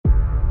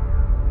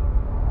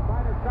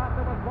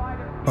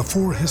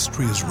Before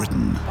history is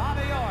written,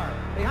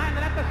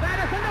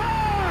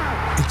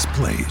 it's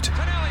played.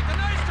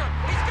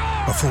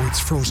 Before it's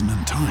frozen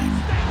in time,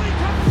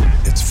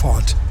 it's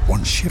fought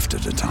one shift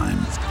at a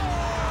time.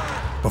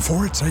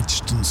 Before it's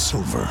etched in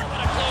silver,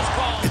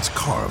 it's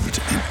carved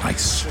in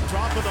ice.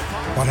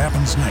 What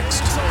happens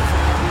next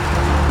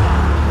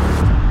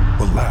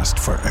will last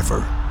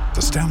forever.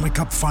 The Stanley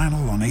Cup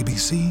Final on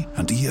ABC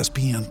and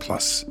ESPN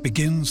Plus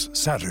begins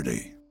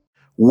Saturday.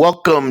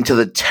 Welcome to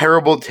The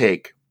Terrible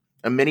Take,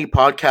 a mini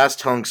podcast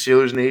telling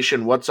Steelers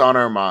Nation what's on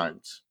our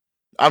minds.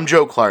 I'm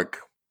Joe Clark.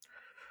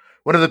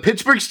 One of the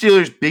Pittsburgh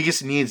Steelers'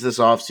 biggest needs this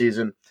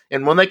offseason,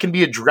 and one that can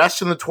be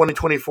addressed in the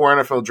 2024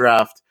 NFL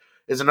Draft,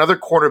 is another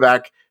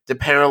quarterback to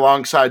pair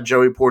alongside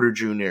Joey Porter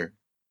Jr.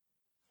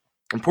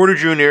 And Porter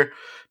Jr.,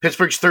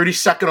 Pittsburgh's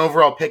 32nd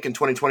overall pick in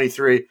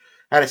 2023,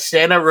 had a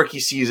standout rookie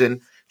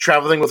season,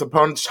 traveling with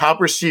opponents' top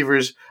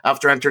receivers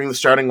after entering the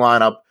starting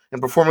lineup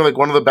and performing like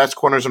one of the best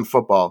corners in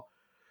football.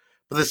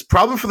 But this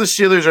problem for the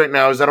Steelers right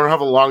now is they don't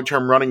have a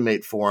long-term running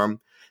mate for him.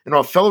 And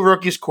while fellow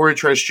rookies Corey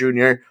Trice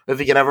Jr., if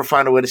he can ever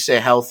find a way to stay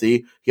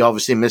healthy, he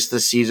obviously missed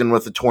this season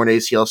with a torn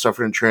ACL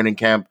suffered in training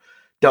camp,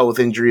 dealt with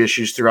injury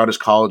issues throughout his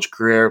college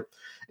career.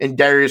 And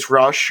Darius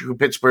Rush, who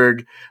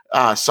Pittsburgh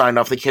signed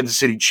off the Kansas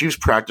City Chiefs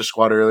practice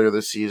squad earlier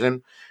this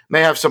season,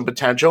 may have some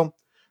potential.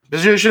 The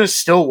position is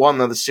still one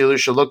that the Steelers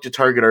should look to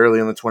target early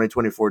in the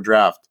 2024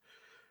 draft.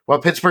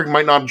 While Pittsburgh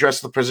might not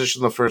address the position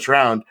in the first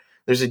round,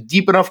 there's a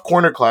deep enough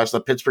corner class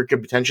that Pittsburgh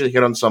could potentially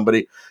hit on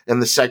somebody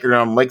in the second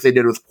round like they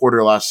did with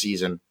Porter last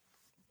season.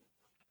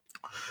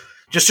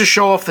 Just to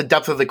show off the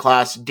depth of the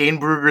class, Dane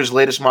Brugler's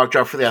latest mock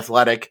draft for The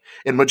Athletic,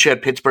 in which he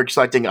had Pittsburgh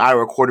selecting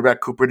Iowa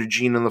quarterback Cooper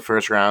DeJean in the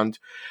first round.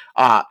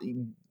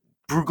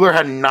 Brugler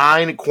had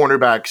 9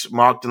 cornerbacks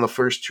mocked in the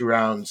first 2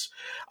 rounds,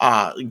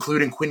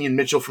 including Quinion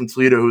Mitchell from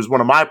Toledo, who's one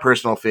of my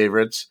personal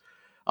favorites.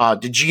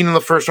 DeJean in the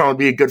first round would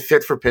be a good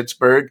fit for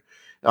Pittsburgh.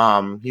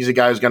 He's a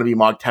guy who's going to be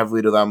mocked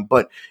heavily to them,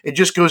 but it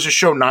just goes to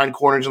show 9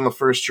 corners in the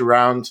first 2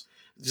 rounds.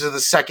 This is the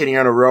second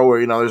year in a row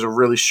where, there's a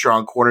really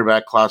strong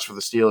cornerback class for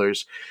the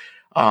Steelers.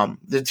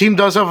 The team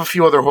does have a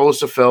few other holes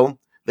to fill.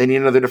 They need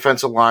another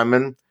defensive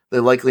lineman. They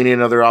likely need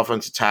another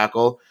offensive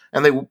tackle,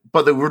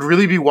 but they would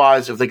really be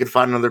wise if they could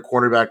find another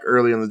cornerback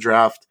early in the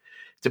draft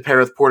to pair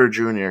with Porter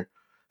Jr.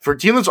 For a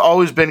team that's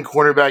always been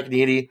cornerback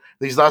needy,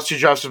 these last 2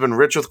 drafts have been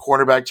rich with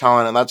cornerback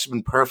talent, and that's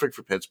been perfect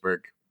for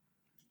Pittsburgh.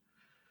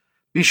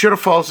 Be sure to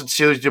follow us at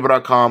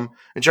SteelersDepot.com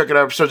and check out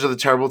episodes of The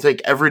Terrible Take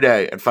every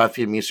day at 5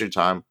 p.m. Eastern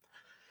Time.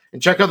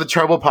 And check out The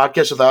Terrible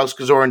Podcast with Alex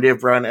Kozora and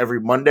Dave Brown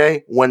every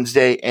Monday,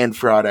 Wednesday, and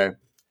Friday.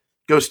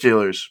 Go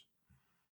Steelers.